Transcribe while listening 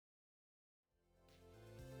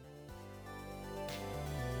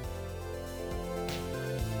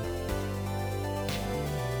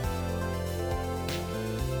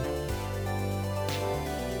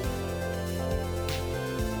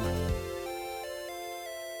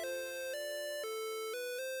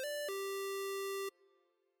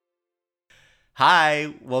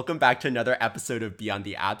Hi, welcome back to another episode of Beyond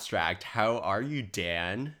the Abstract. How are you,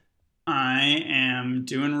 Dan? I am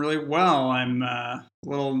doing really well. I'm a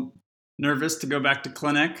little nervous to go back to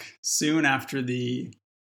clinic soon after the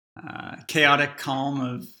chaotic calm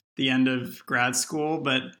of the end of grad school,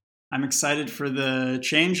 but I'm excited for the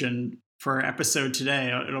change and for our episode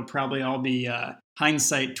today. It'll probably all be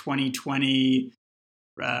hindsight 2020,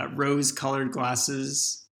 rose colored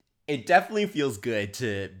glasses. It definitely feels good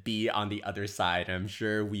to be on the other side. I'm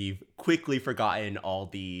sure we've quickly forgotten all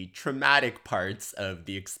the traumatic parts of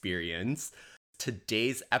the experience.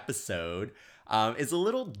 Today's episode is a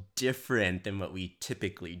little different than what we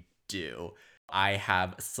typically do. I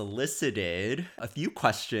have solicited a few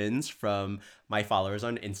questions from my followers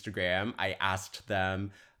on Instagram. I asked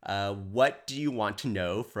them, what do you want to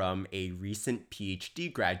know from a recent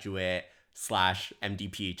PhD graduate slash MD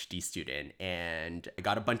PhD student? And I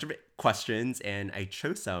got a bunch of questions and I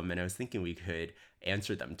chose some, and I was thinking we could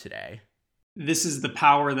answer them today. This is the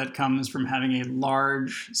power that comes from having a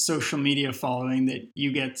large social media following that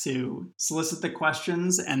you get to solicit the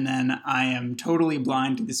questions, and then I am totally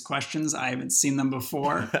blind to these questions. I haven't seen them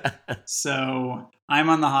before. So I'm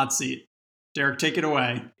on the hot seat. Derek, take it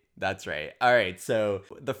away. That's right. All right. So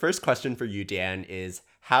the first question for you, Dan, is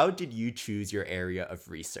how did you choose your area of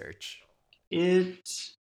research? It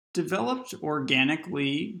developed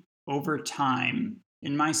organically over time.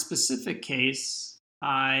 In my specific case,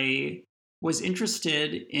 I was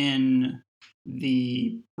interested in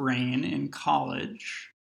the brain in college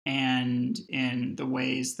and in the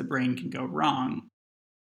ways the brain can go wrong.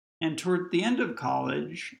 And toward the end of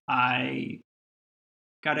college, I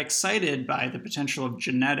got excited by the potential of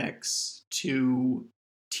genetics to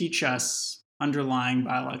teach us underlying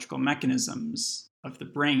biological mechanisms of the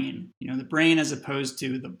brain. You know, the brain as opposed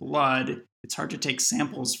to the blood, it's hard to take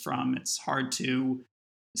samples from, it's hard to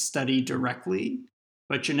study directly,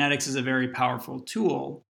 but genetics is a very powerful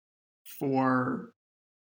tool for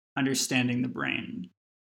understanding the brain.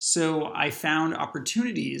 So I found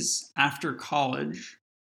opportunities after college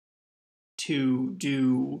to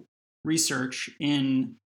do research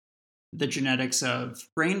in the genetics of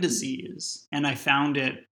brain disease. And I found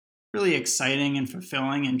it really exciting and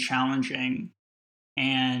fulfilling and challenging.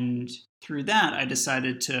 And through that, I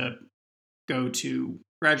decided to go to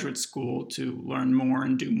graduate school to learn more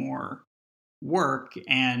and do more work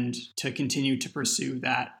and to continue to pursue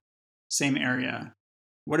that same area.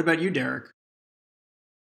 What about you, Derek?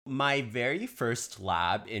 My very first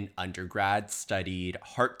lab in undergrad studied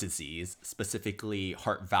heart disease, specifically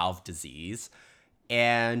heart valve disease.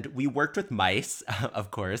 And we worked with mice, of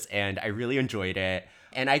course, and I really enjoyed it.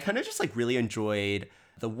 And I kind of just like really enjoyed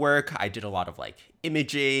the work. I did a lot of like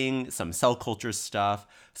imaging, some cell culture stuff.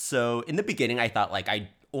 So in the beginning, I thought like I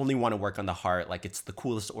only want to work on the heart, like it's the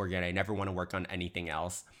coolest organ. I never want to work on anything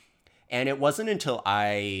else. And it wasn't until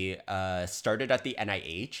I started at the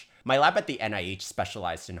NIH. My lab at the NIH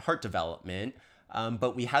specialized in heart development,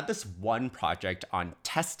 but we had this one project on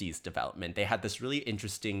testes development. They had this really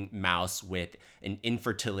interesting mouse with an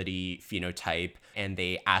infertility phenotype, and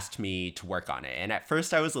they asked me to work on it. And at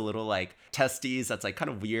first, I was a little like, testes, that's like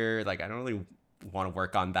kind of weird. Like, I don't really want to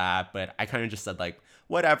work on that. But I kind of just said, like,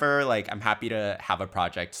 whatever, like, I'm happy to have a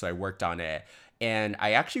project. So I worked on it. And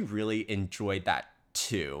I actually really enjoyed that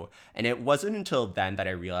too. And it wasn't until then that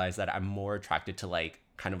I realized that I'm more attracted to like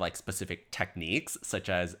kind of like specific techniques such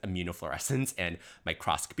as immunofluorescence and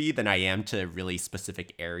microscopy than I am to really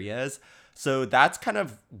specific areas. So that's kind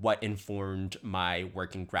of what informed my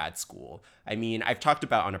work in grad school. I mean, I've talked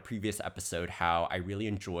about on a previous episode how I really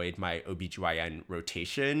enjoyed my OBGYN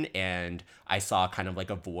rotation and I saw kind of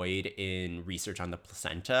like a void in research on the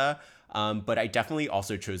placenta. But I definitely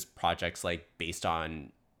also chose projects like based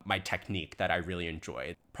on my technique that I really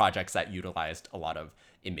enjoyed, projects that utilized a lot of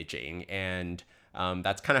imaging. And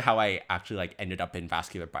that's kind of how I actually like ended up in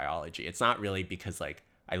vascular biology. It's not really because like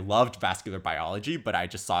I loved vascular biology, but I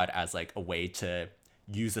just saw it as like a way to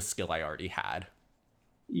use a skill I already had.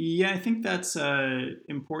 Yeah, I think that's an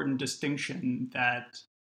important distinction that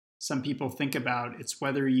some people think about. It's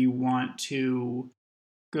whether you want to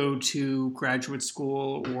go to graduate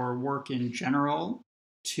school or work in general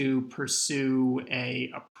to pursue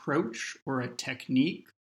a approach or a technique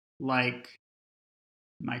like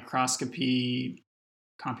microscopy,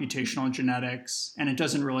 computational genetics, and it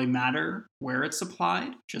doesn't really matter where it's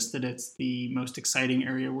applied, just that it's the most exciting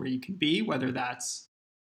area where you can be, whether that's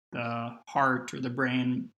the heart or the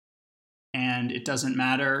brain. And it doesn't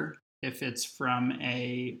matter if it's from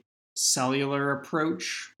a cellular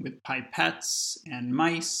approach with pipettes and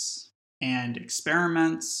mice and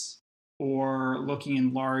experiments, or looking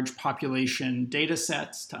in large population data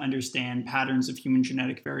sets to understand patterns of human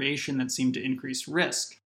genetic variation that seem to increase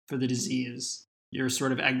risk for the disease. You're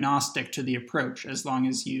sort of agnostic to the approach as long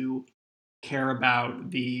as you care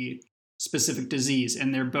about the specific disease.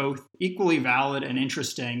 And they're both equally valid and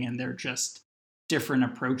interesting, and they're just different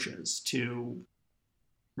approaches to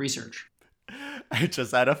research. I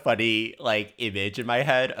just had a funny image in my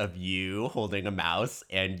head of you holding a mouse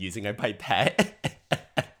and using a pipette.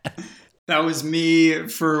 That was me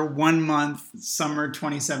for 1 month, summer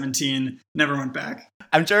 2017. Never went back.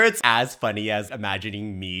 I'm sure it's as funny as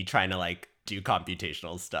imagining me trying to do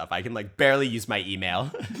computational stuff. I can barely use my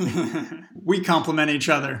email. We complement each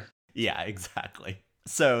other. Yeah, exactly.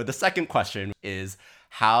 So the second question is,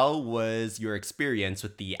 how was your experience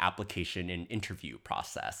with the application and interview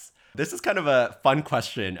process? This is kind of a fun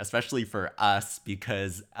question, especially for us,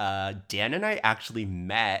 because Dan and I actually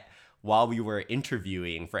met while we were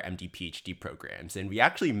interviewing for MD PhD programs. And we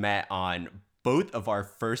actually met on both of our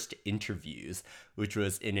first interviews, which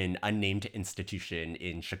was in an unnamed institution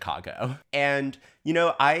in Chicago. And,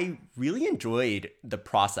 I really enjoyed the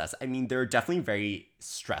process. I mean, there are definitely very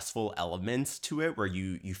stressful elements to it where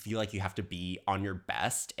you feel like you have to be on your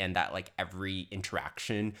best and that every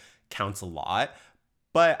interaction counts a lot.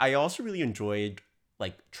 But I also really enjoyed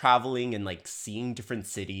traveling and seeing different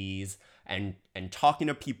cities and talking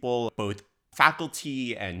to people, both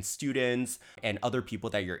faculty and students and other people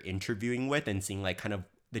that you're interviewing with, and seeing kind of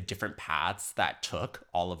the different paths that took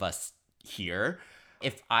all of us here.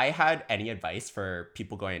 If I had any advice for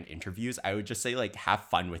people going on interviews, I would just say have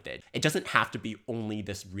fun with it. It doesn't have to be only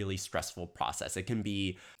this really stressful process. It can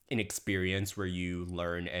be an experience where you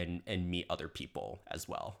learn and meet other people as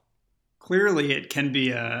well. Clearly, it can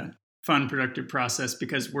be a fun, productive process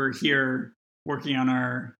because we're here working on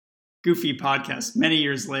our goofy podcast many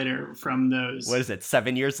years later from those. What is it,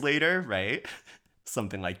 7 years later, right?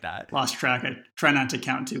 Something like that. Lost track. I try not to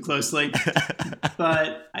count too closely.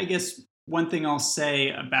 But I guess one thing I'll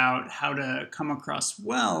say about how to come across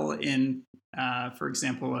well in, for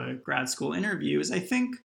example, a grad school interview is I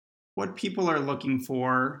think what people are looking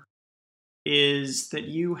for is that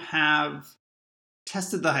you have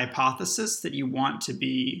tested the hypothesis that you want to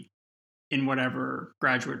be in whatever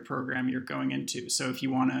graduate program you're going into. So if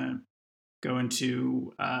you want to go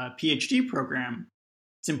into a PhD program,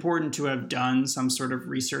 it's important to have done some sort of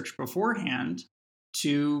research beforehand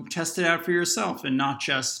to test it out for yourself, and not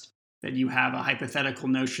just that you have a hypothetical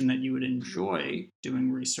notion that you would enjoy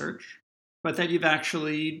doing research, but that you've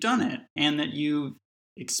actually done it and that you've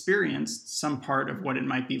experienced some part of what it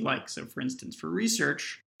might be like. So for instance, for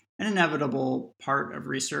research, an inevitable part of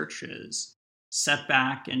research is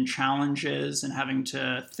setback and challenges and having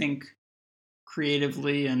to think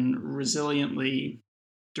creatively and resiliently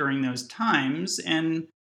during those times. And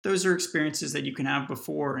those are experiences that you can have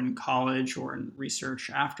before in college or in research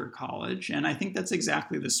after college. And I think that's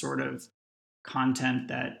exactly the sort of content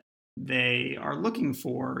that they are looking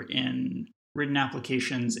for in written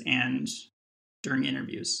applications and during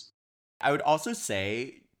interviews. I would also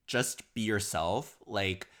say just be yourself.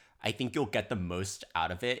 I think you'll get the most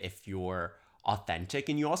out of it if you're authentic,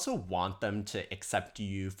 and you also want them to accept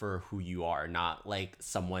you for who you are, not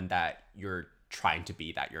someone that you're trying to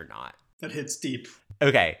be that you're not. That hits deep.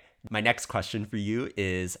 Okay, my next question for you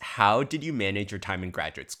is, how did you manage your time in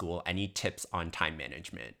graduate school? Any tips on time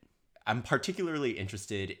management? I'm particularly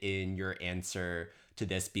interested in your answer to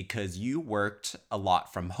this because you worked a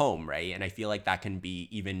lot from home, right? And I feel like that can be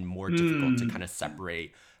even more difficult to kind of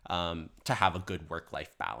separate, to have a good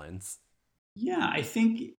work-life balance. Yeah, I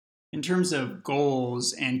think in terms of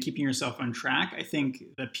goals and keeping yourself on track, I think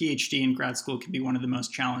the PhD in grad school can be one of the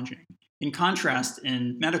most challenging. In contrast,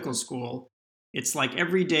 in medical school, it's like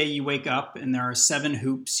every day you wake up and there are 7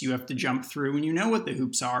 hoops you have to jump through, and you know what the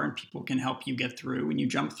hoops are, and people can help you get through, and you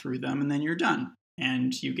jump through them, and then you're done,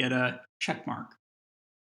 and you get a check mark.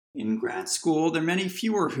 In grad school, there are many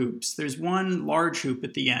fewer hoops. There's one large hoop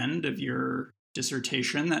at the end of your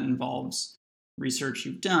dissertation that involves research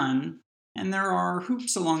you've done, and there are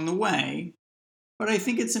hoops along the way. But I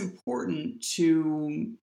think it's important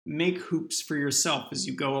to make hoops for yourself as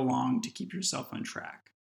you go along to keep yourself on track.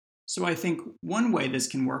 So I think one way this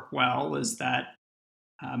can work well is that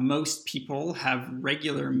most people have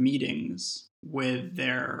regular meetings with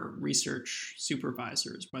their research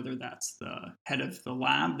supervisors, whether that's the head of the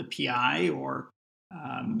lab, the PI, or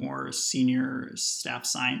more senior staff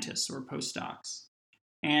scientists or postdocs.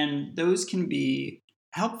 And those can be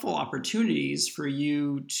helpful opportunities for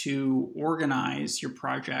you to organize your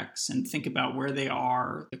projects and think about where they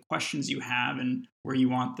are, the questions you have, and where you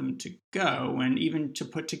want them to go, and even to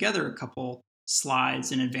put together a couple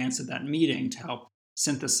slides in advance of that meeting to help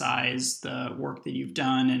synthesize the work that you've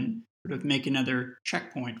done and sort of make another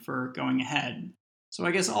checkpoint for going ahead. So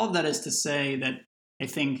I guess all of that is to say that I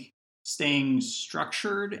think staying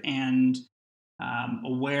structured and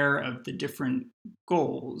aware of the different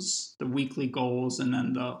goals, the weekly goals, and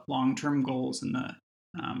then the long term goals, and the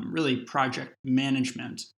really project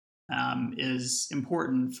management is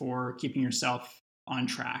important for keeping yourself on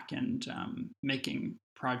track and making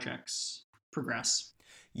projects progress.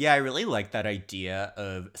 Yeah, I really like that idea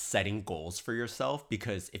of setting goals for yourself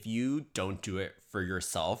because if you don't do it for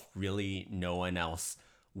yourself, really no one else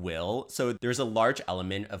will. So there's a large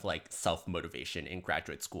element of like self-motivation in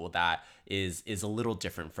graduate school that is a little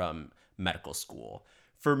different from medical school.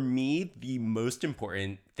 For me, the most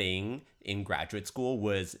important thing in graduate school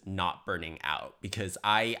was not burning out because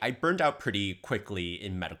I burned out pretty quickly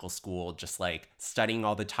in medical school, just like studying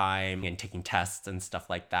all the time and taking tests and stuff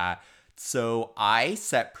like that. So I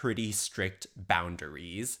set pretty strict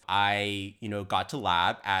boundaries. I got to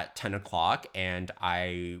lab at 10 o'clock and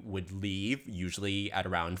I would leave usually at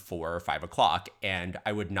around 4 or 5 o'clock and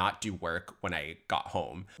I would not do work when I got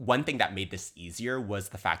home. One thing that made this easier was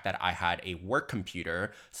the fact that I had a work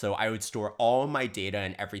computer. So I would store all my data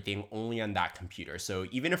and everything only on that computer. So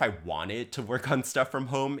even if I wanted to work on stuff from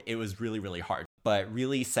home, it was really, really hard. But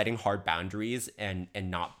really setting hard boundaries and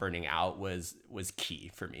not burning out was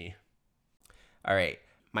key for me. All right.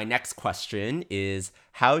 My next question is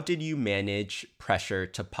how did you manage pressure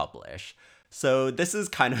to publish? So, this is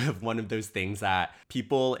kind of one of those things that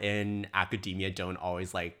people in academia don't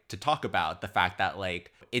always like to talk about. The fact that,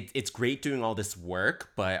 like, it's great doing all this work,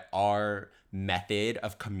 but our method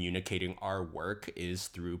of communicating our work is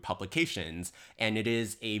through publications. And it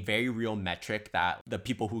is a very real metric that the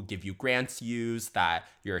people who give you grants use, that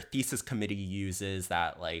your thesis committee uses,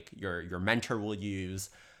 that, like, your mentor will use.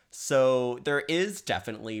 So there is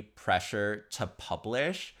definitely pressure to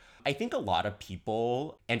publish. I think a lot of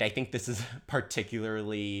people, and I think this is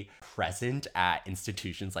particularly present at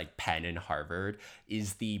institutions like Penn and Harvard,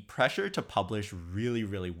 is the pressure to publish really,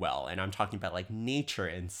 really well. And I'm talking about like Nature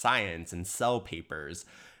and Science and Cell papers,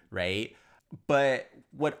 right? But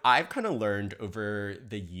what I've kind of learned over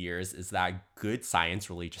the years is that good science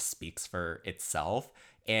really just speaks for itself.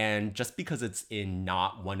 And just because it's in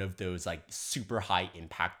not one of those like super high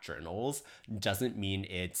impact journals doesn't mean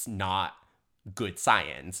it's not good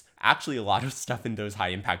science. Actually, a lot of stuff in those high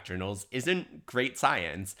impact journals isn't great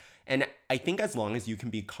science. And I think as long as you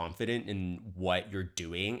can be confident in what you're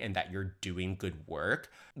doing and that you're doing good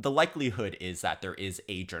work, the likelihood is that there is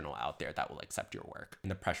a journal out there that will accept your work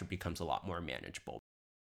and the pressure becomes a lot more manageable.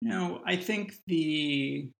 I think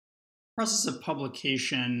the process of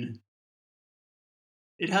publication,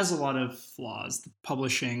 it has a lot of flaws. The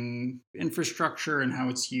publishing infrastructure and how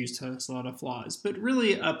it's used has a lot of flaws. But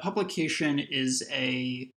really, a publication is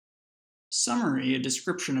a summary, a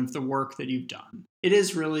description of the work that you've done. It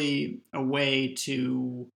is really a way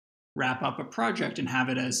to wrap up a project and have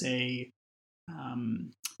it as a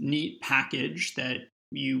neat package that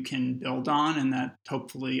you can build on and that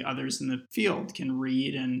hopefully others in the field can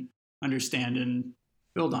read and understand and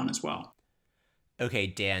build on as well. Okay,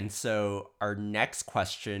 Dan, so our next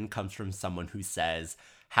question comes from someone who says,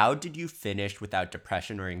 how did you finish without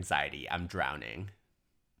depression or anxiety? I'm drowning.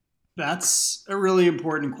 That's a really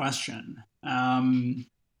important question.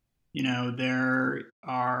 There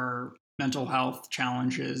are mental health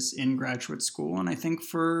challenges in graduate school, and I think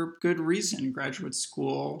for good reason. Graduate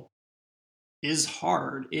school is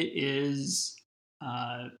hard. It is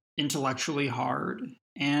intellectually hard,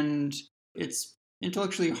 and it's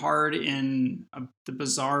intellectually hard in the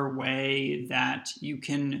bizarre way that you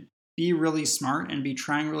can be really smart and be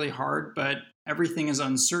trying really hard, but everything is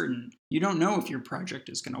uncertain. You don't know if your project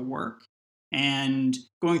is going to work. And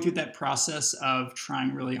going through that process of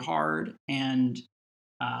trying really hard and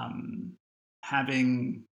um,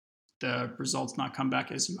 having the results not come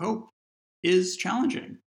back as you hope is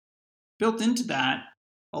challenging. Built into that,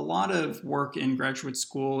 a lot of work in graduate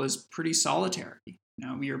school is pretty solitary.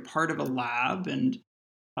 You're part of a lab, and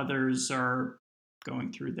others are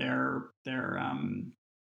going through their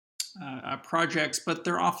projects, but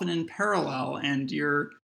they're often in parallel, and you're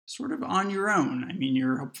sort of on your own. I mean,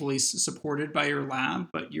 you're hopefully supported by your lab,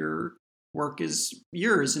 but your work is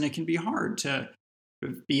yours, and it can be hard to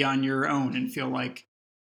be on your own and feel like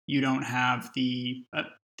you don't have the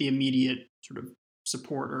immediate sort of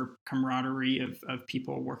support or camaraderie of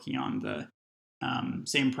people working on the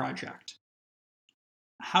same project.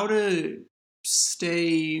 How to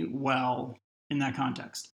stay well in that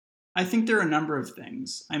context? I think there are a number of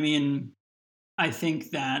things. I mean, I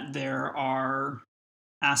think that there are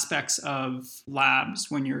aspects of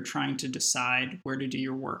labs when you're trying to decide where to do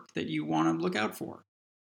your work that you want to look out for.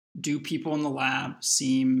 Do people in the lab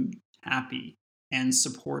seem happy and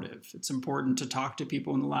supportive? It's important to talk to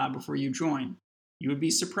people in the lab before you join. You would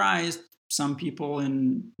be surprised. Some people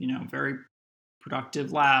in, very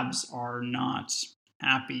productive labs are not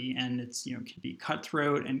happy, and it's, can be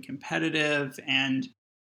cutthroat and competitive, and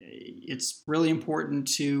it's really important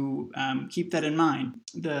to keep that in mind.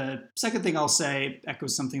 The second thing I'll say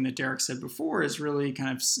echoes something that Derek said before, is really kind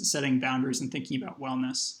of setting boundaries and thinking about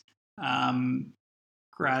wellness.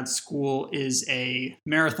 Grad school is a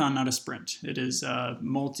marathon, not a sprint. It is a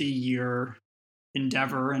multi-year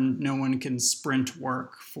endeavor, and no one can sprint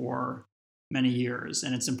work for many years.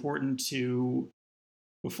 And it's important to,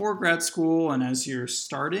 before grad school and as you're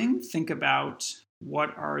starting, think about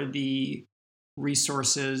what are the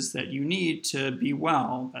resources that you need to be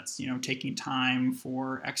well. That's, taking time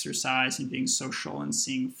for exercise and being social and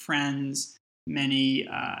seeing friends. Many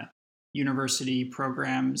university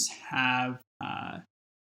programs have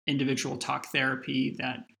individual talk therapy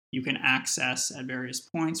that you can access at various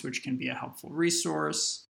points, which can be a helpful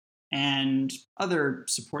resource, and other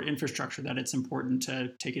support infrastructure that it's important to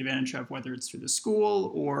take advantage of, whether it's through the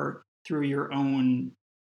school or through your own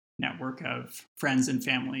network of friends and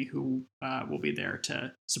family who will be there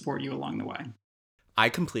to support you along the way. I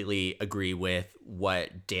completely agree with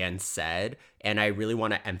what Dan said, and I really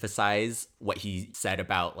want to emphasize what he said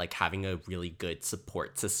about like having a really good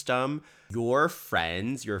support system. Your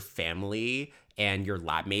friends, your family, and your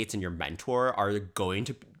lab mates and your mentor are going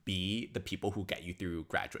to be the people who get you through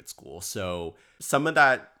graduate school. So some of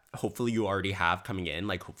that hopefully you already have coming in,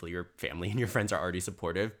 like hopefully your family and your friends are already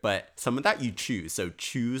supportive, but some of that you choose. So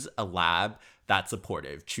choose a lab that's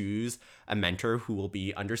supportive. Choose a mentor who will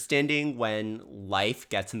be understanding when life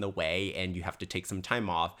gets in the way and you have to take some time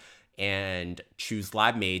off, and choose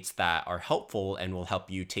lab mates that are helpful and will help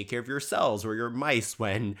you take care of your cells or your mice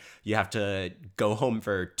when you have to go home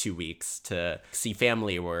for 2 weeks to see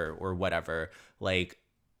family or whatever. Like,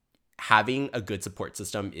 having a good support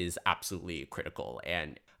system is absolutely critical.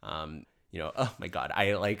 And oh my God,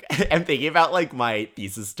 I like am thinking about like my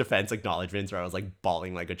thesis defense acknowledgments where I was like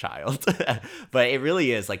bawling like a child. But it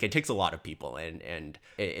really is like, it takes a lot of people, and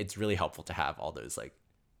it's really helpful to have all those like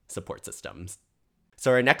support systems. So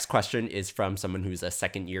our next question is from someone who's a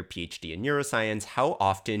second-year PhD in neuroscience. How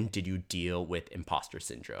often did you deal with imposter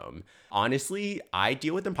syndrome? Honestly, I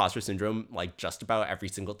deal with imposter syndrome like just about every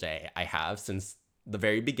single day. I have since the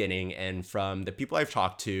very beginning, and from the people I've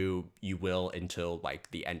talked to, you will until like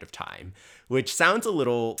the end of time, which sounds a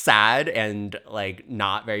little sad and like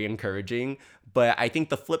not very encouraging. But I think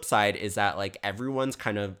the flip side is that like everyone's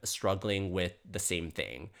kind of struggling with the same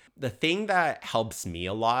thing. The thing that helps me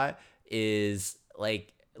a lot is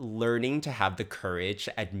like learning to have the courage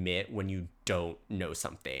to admit when you don't know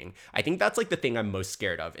something. I think that's like the thing I'm most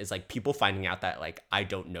scared of, is like people finding out that like I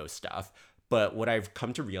don't know stuff. But what I've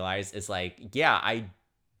come to realize is like, yeah, I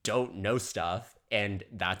don't know stuff, and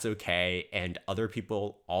that's okay. And other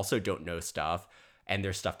people also don't know stuff. And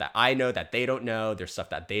there's stuff that I know that they don't know. There's stuff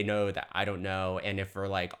that they know that I don't know. And if we're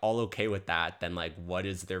like all okay with that, then like what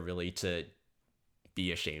is there really to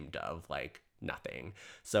be ashamed of? Like nothing.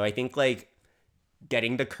 So I think like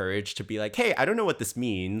getting the courage to be like, hey, I don't know what this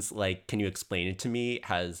means. Like, can you explain it to me,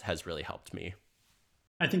 has really helped me.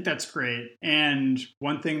 I think that's great. And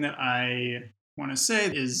one thing that I want to say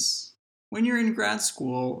is, when you're in grad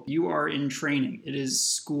school, you are in training. It is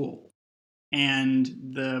school. And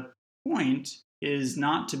the point is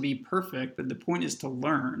not to be perfect, but the point is to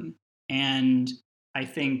learn. And I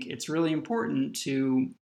think it's really important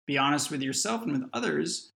to be honest with yourself and with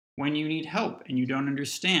others when you need help and you don't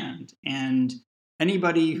understand. And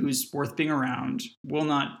anybody who's worth being around will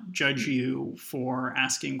not judge you for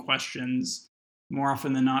asking questions. More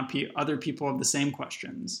often than not, other people have the same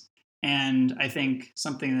questions. And I think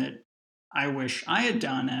something that I wish I had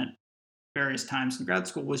done at various times in grad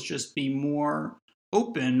school was just be more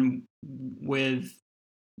open with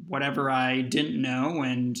whatever I didn't know,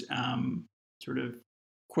 and sort of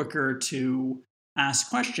quicker to ask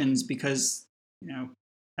questions, because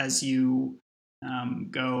as you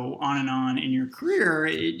go on and on in your career,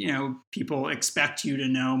 people expect you to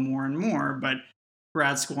know more and more. But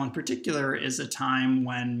grad school in particular is a time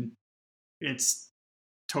when it's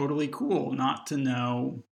totally cool not to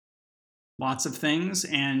know lots of things,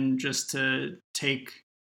 and just to take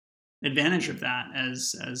advantage of that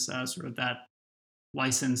as sort of that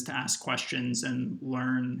license to ask questions and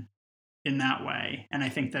learn in that way. And I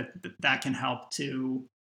think that can help to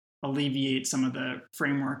alleviate some of the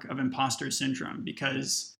framework of imposter syndrome,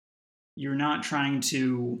 because you're not trying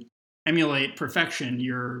to emulate perfection.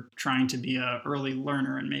 You're trying to be an early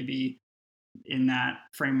learner, and maybe in that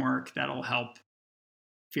framework, that'll help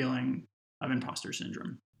feeling of imposter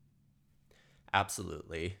syndrome.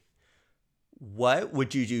 Absolutely. What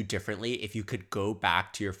would you do differently if you could go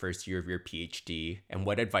back to your first year of your PhD? And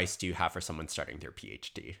what advice do you have for someone starting their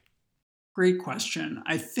PhD? Great question.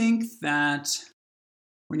 I think that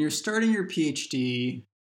when you're starting your PhD,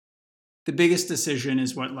 the biggest decision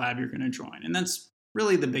is what lab you're going to join. And that's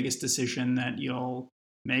really the biggest decision that you'll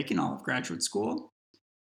make in all of graduate school.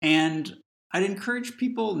 And I'd encourage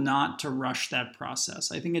people not to rush that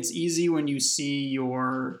process. I think it's easy when you see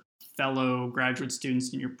your fellow graduate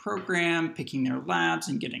students in your program picking their labs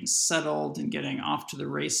and getting settled and getting off to the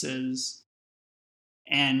races.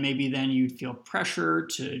 And maybe then you'd feel pressure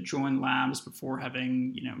to join labs before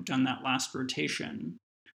having, done that last rotation.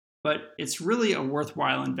 But it's really a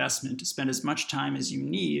worthwhile investment to spend as much time as you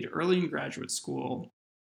need early in graduate school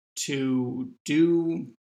to do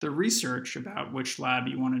the research about which lab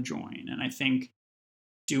you want to join. And I think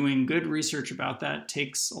doing good research about that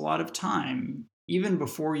takes a lot of time, even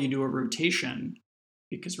before you do a rotation,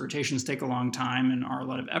 because rotations take a long time and are a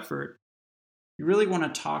lot of effort. You really want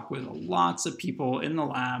to talk with lots of people in the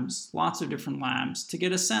labs, lots of different labs, to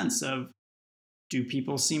get a sense of, do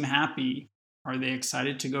people seem happy? Are they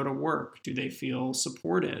excited to go to work? Do they feel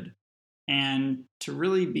supported? And to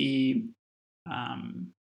really be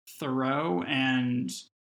thorough and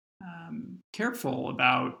careful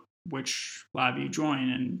about which lab you join.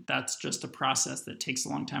 And that's just a process that takes a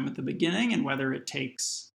long time at the beginning. And whether it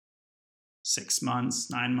takes 6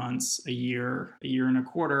 months, 9 months, a year and a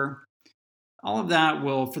quarter, all of that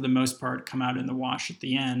will, for the most part, come out in the wash at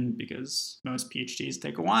the end, because most PhDs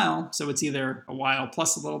take a while. So it's either a while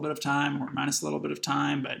plus a little bit of time or minus a little bit of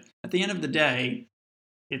time. But at the end of the day,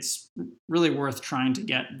 it's really worth trying to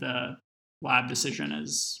get the lab decision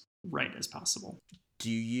as right as possible.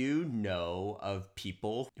 Do you know of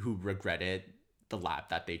people who regretted the lab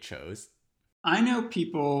that they chose? I know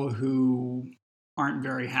people who aren't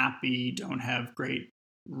very happy, don't have great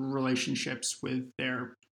relationships with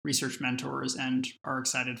their research mentors, and are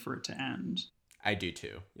excited for it to end. I do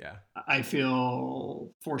too, yeah. I feel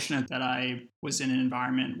fortunate that I was in an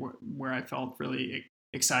environment where I felt really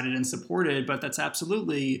excited and supported, but that's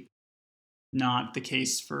absolutely not the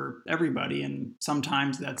case for everybody. And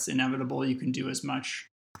sometimes that's inevitable. You can do as much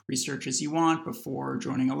research as you want before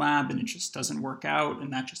joining a lab, and it just doesn't work out.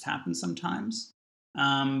 And that just happens sometimes.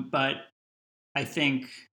 But I think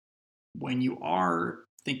when you are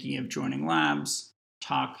thinking of joining labs,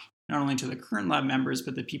 talk not only to the current lab members,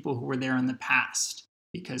 but the people who were there in the past,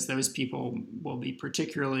 because those people will be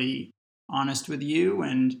particularly honest with you.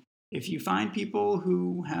 And if you find people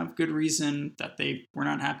who have good reason that they were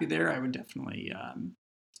not happy there, I would definitely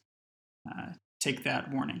take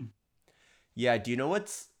that warning. Yeah, do you know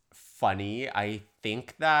what's funny? I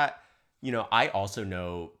think that, I also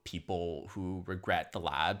know people who regret the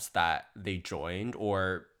labs that they joined,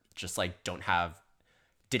 or just like didn't have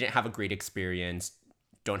a great experience,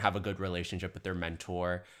 don't have a good relationship with their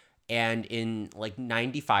mentor. And in like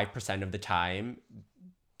 95% of the time,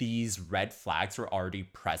 these red flags were already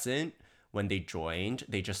present when they joined.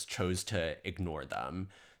 They just chose to ignore them.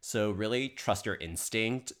 So really trust your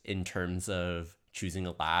instinct in terms of choosing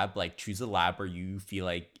a lab. Like, choose a lab where you feel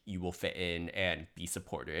like you will fit in and be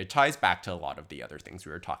supported. It ties back to a lot of the other things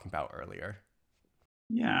we were talking about earlier.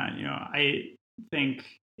 Yeah, I think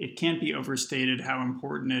it can't be overstated how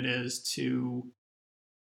important it is to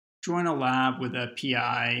join a lab with a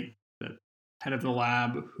PI, the head of the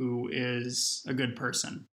lab, who is a good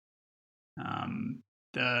person.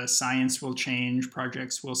 The science will change,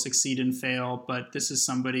 projects will succeed and fail, but this is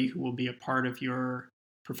somebody who will be a part of your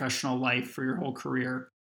professional life for your whole career.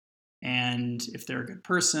 And if they're a good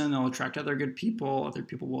person, they'll attract other good people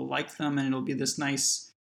will like them, and it'll be this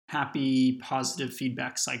nice, happy, positive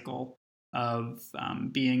feedback cycle of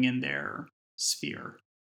being in their sphere.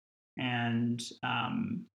 And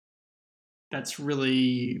that's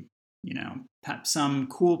really, some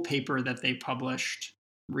cool paper that they published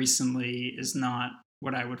recently is not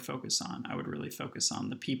what I would focus on. I would really focus on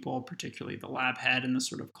the people, particularly the lab head, and the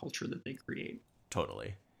sort of culture that they create.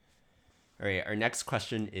 Totally. All right, our next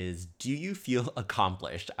question is, do you feel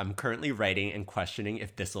accomplished? I'm currently writing and questioning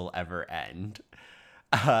if this will ever end.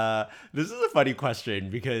 This is a funny question,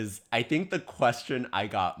 because I think the question I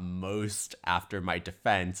got most after my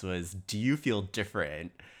defense was, do you feel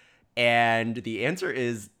different? And the answer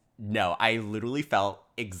is no. I literally felt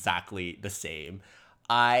exactly the same.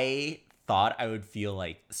 I thought I would feel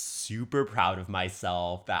like super proud of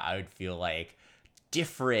myself, that I would feel like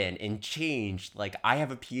different and changed. Like, I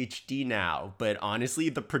have a PhD now. But honestly,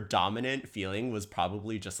 the predominant feeling was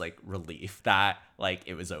probably just like relief that like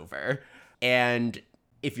it was over. And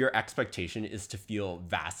if your expectation is to feel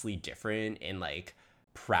vastly different and like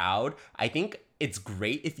proud, I think it's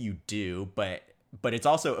great if you do, but it's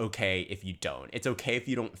also okay if you don't. It's okay if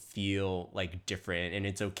you don't feel like different, and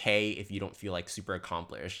it's okay if you don't feel like super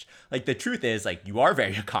accomplished. Like, the truth is, like, you are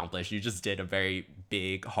very accomplished. You just did a very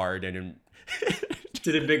big, hard, and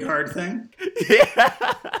Did a big hard thing?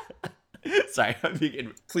 yeah. Sorry, I'm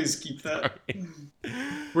being Please keep that. sorry.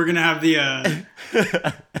 We're going to have the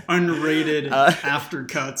unrated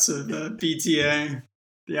aftercuts of the BTA,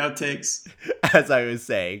 the outtakes. As I was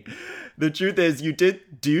saying, the truth is, you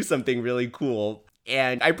did do something really cool,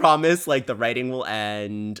 and I promise, like, the writing will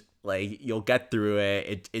end. Like, you'll get through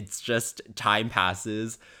it. It's just time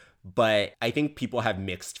passes, but I think people have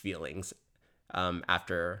mixed feelings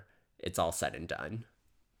after it's all said and done.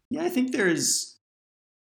 Yeah, I think there's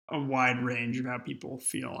a wide range of how people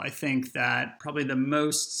feel. I think that probably the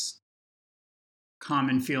most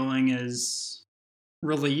common feeling is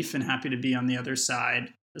relief and happy to be on the other side,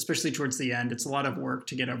 especially towards the end. It's a lot of work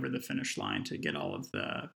to get over the finish line, to get all of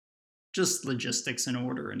the just logistics in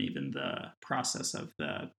order and even the process of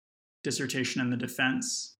the dissertation and the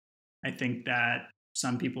defense. I think that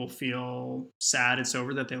some people feel sad it's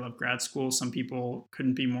over, that they love grad school. Some people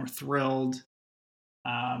couldn't be more thrilled.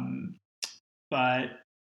 But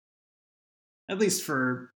at least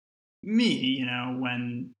for me,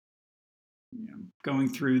 when going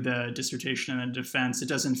through the dissertation and the defense, it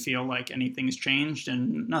doesn't feel like anything's changed,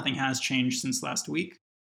 and nothing has changed since last week.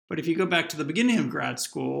 But if you go back to the beginning of grad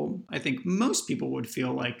school, I think most people would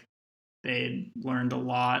feel like they'd learned a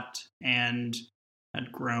lot and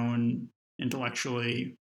had grown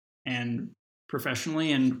intellectually and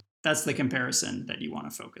professionally. And that's the comparison that you want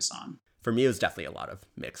to focus on. For me, it was definitely a lot of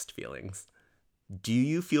mixed feelings. Do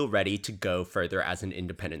you feel ready to go further as an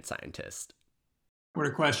independent scientist? What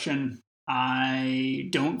a question. I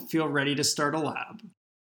don't feel ready to start a lab.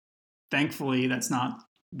 Thankfully, that's not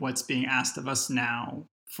what's being asked of us now.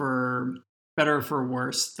 For better or for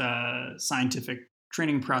worse, the scientific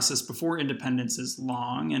training process before independence is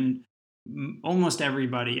long, and almost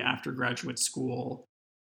everybody after graduate school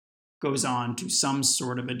goes on to some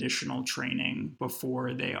sort of additional training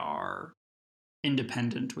before they are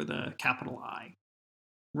independent with a capital I.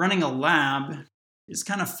 Running a lab is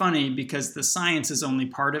kind of funny because the science is only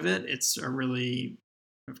part of it. It's a really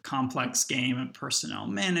complex game of personnel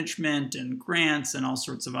management and grants and all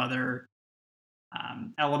sorts of other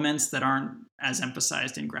elements that aren't as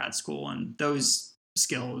emphasized in grad school. And those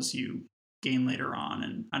skills you gain later on.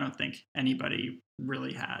 And I don't think anybody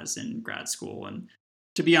really has in grad school. And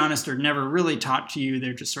to be honest, are never really taught to you.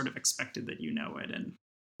 They're just sort of expected that you know it and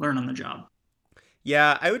learn on the job.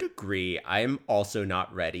 Yeah, I would agree. I'm also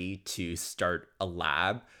not ready to start a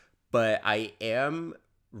lab, but I am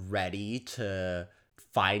ready to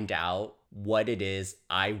find out what it is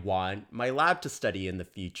I want my lab to study in the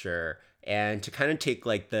future, and to kind of take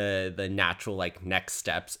like the natural like next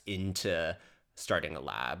steps into starting a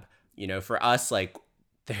lab. For us, like,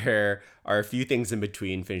 there are a few things in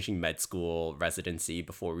between finishing med school, residency,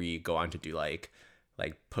 before we go on to do like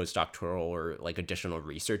postdoctoral or like additional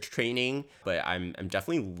research training. But I'm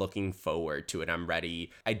definitely looking forward to it. I'm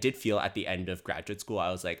ready. I did feel at the end of graduate school,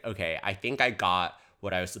 I was like, okay, I think I got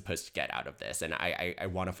what I was supposed to get out of this, and I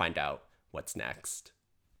want to find out what's next.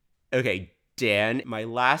 Okay, Dan, my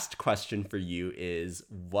last question for you is,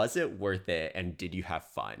 was it worth it, and did you have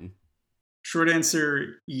fun? Short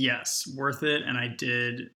answer, yes, worth it. And I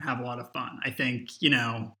did have a lot of fun. I think,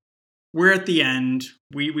 we're at the end.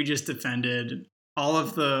 We just defended. All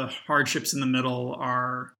of the hardships in the middle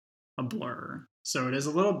are a blur. So it is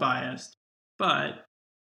a little biased. But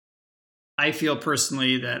I feel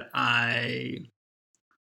personally that I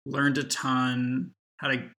learned a ton,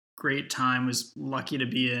 had a great time, was lucky to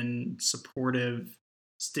be in supportive,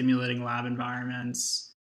 stimulating lab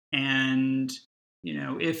environments. And,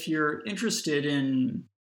 if you're interested in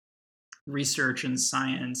research and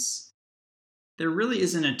science, there really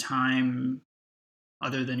isn't a time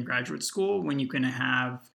other than graduate school when you can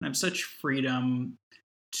have such freedom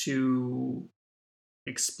to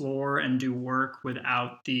explore and do work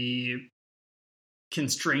without the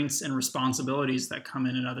constraints and responsibilities that come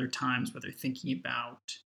in at other times, whether thinking about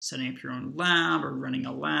setting up your own lab or running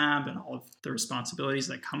a lab and all of the responsibilities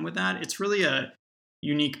that come with that. It's really a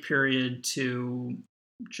unique period to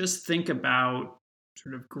just think about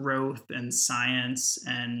sort of growth and science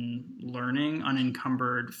and learning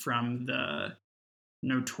unencumbered from the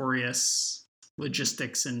notorious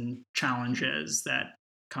logistics and challenges that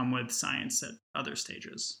come with science at other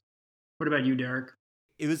stages. What about you, Derek?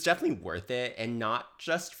 It was definitely worth it, and not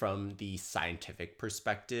just from the scientific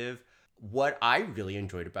perspective. What I really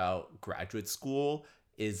enjoyed about graduate school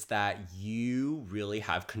is that you really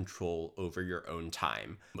have control over your own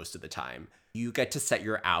time most of the time. You get to set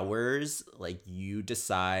your hours, like you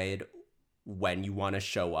decide when you want to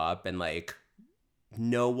show up, and like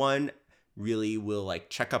no one really will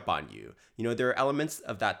like check up on you. You know, there are elements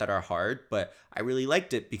of that are hard, but I really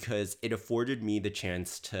liked it because it afforded me the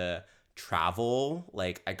chance to travel.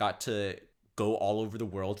 Like I got to go all over the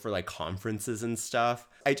world for like conferences and stuff.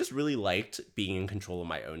 I just really liked being in control of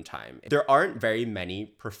my own time. There aren't very many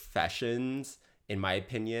professions, in my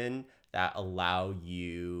opinion, that allow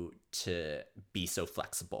you to be so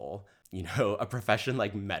flexible. You know, a profession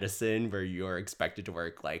like medicine where you're expected to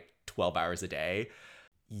work like 12 hours a day,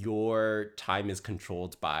 your time is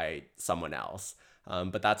controlled by someone else.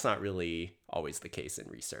 But that's not really always the case in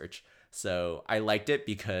research. So I liked it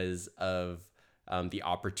because of the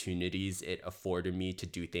opportunities it afforded me to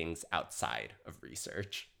do things outside of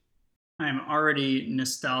research. I'm already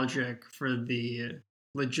nostalgic for the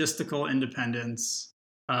logistical independence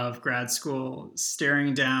of grad school,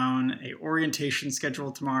 staring down a orientation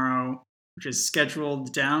schedule tomorrow, which is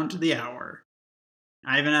scheduled down to the hour.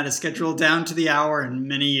 I haven't had a schedule down to the hour in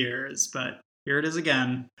many years, but here it is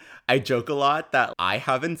again. I joke a lot that I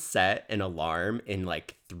haven't set an alarm in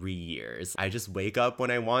like 3 years. I just wake up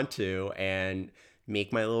when I want to and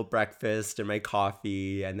make my little breakfast and my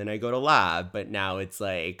coffee, and then I go to lab. But now it's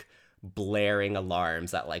like blaring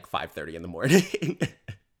alarms at like 5:30 in the morning.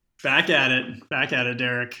 Back at it,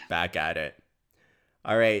 Derek. Back at it.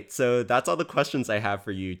 All right, so that's all the questions I have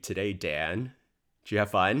for you today, Dan. Did you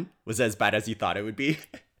have fun? Was it as bad as you thought it would be?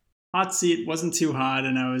 Hot seat wasn't too hot,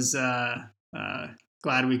 and I was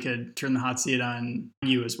glad we could turn the hot seat on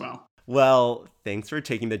you as well. Well, thanks for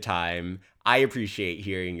taking the time. I appreciate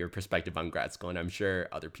hearing your perspective on grad school, and I'm sure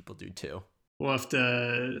other people do too. We'll have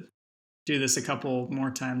to do this a couple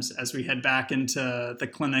more times as we head back into the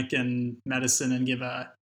clinic and medicine and give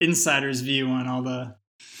a insider's view on all the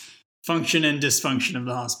function and dysfunction of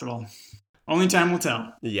the hospital. Only time will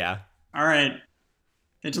tell. Yeah. All right.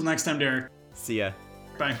 Until next time, Derek. See ya.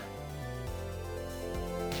 Bye.